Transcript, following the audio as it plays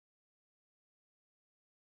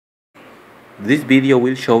This video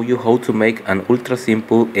will show you how to make an ultra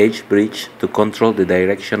simple edge bridge to control the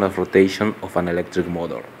direction of rotation of an electric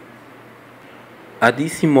motor. A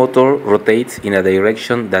DC motor rotates in a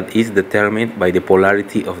direction that is determined by the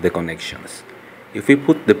polarity of the connections. If we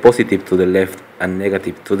put the positive to the left and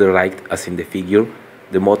negative to the right as in the figure,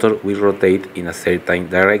 the motor will rotate in a certain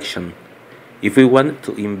direction. If we want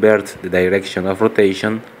to invert the direction of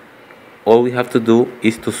rotation, all we have to do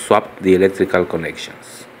is to swap the electrical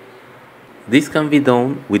connections. This can be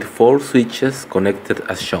done with 4 switches connected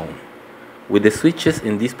as shown. With the switches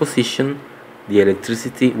in this position, the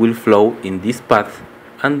electricity will flow in this path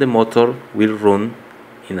and the motor will run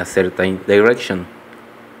in a certain direction.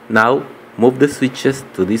 Now move the switches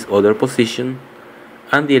to this other position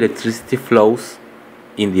and the electricity flows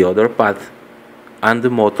in the other path and the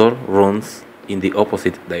motor runs in the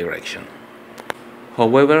opposite direction.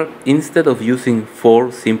 However, instead of using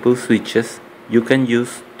 4 simple switches, you can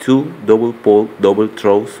use 2 double pole double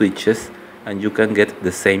throw switches and you can get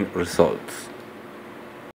the same results.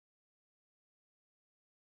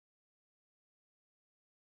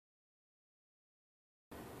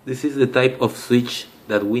 This is the type of switch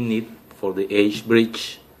that we need for the edge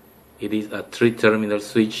bridge. It is a 3-terminal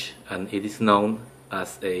switch and it is known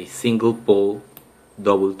as a single pole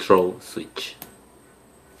double throw switch.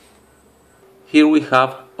 Here we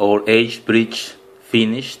have our edge bridge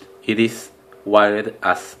finished. It is wired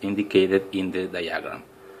as indicated in the diagram.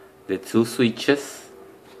 The 2 switches,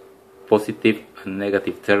 positive and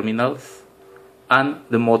negative terminals, and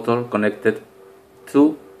the motor connected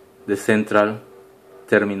to the central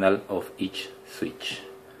terminal of each switch.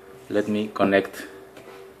 Let me connect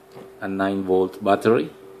a 9-volt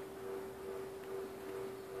battery.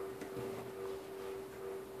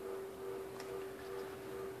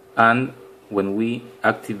 And when we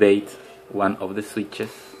activate one of the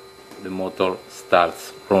switches, the motor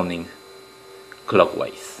starts running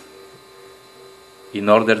clockwise. In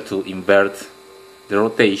order to invert the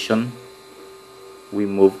rotation, we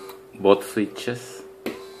move both switches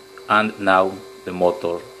and now the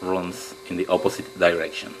motor runs in the opposite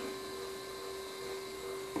direction.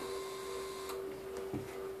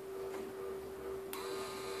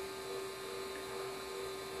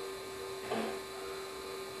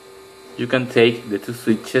 You can take the 2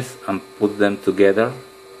 switches and put them together,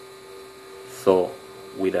 so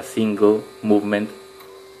with a single movement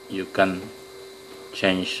you can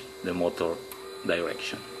change the motor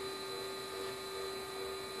direction.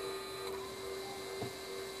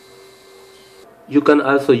 You can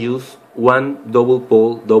also use 1 double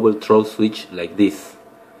pole double throw switch like this.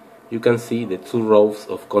 You can see the 2 rows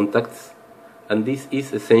of contacts, and this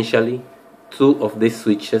is essentially 2 of these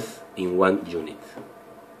switches in 1 unit.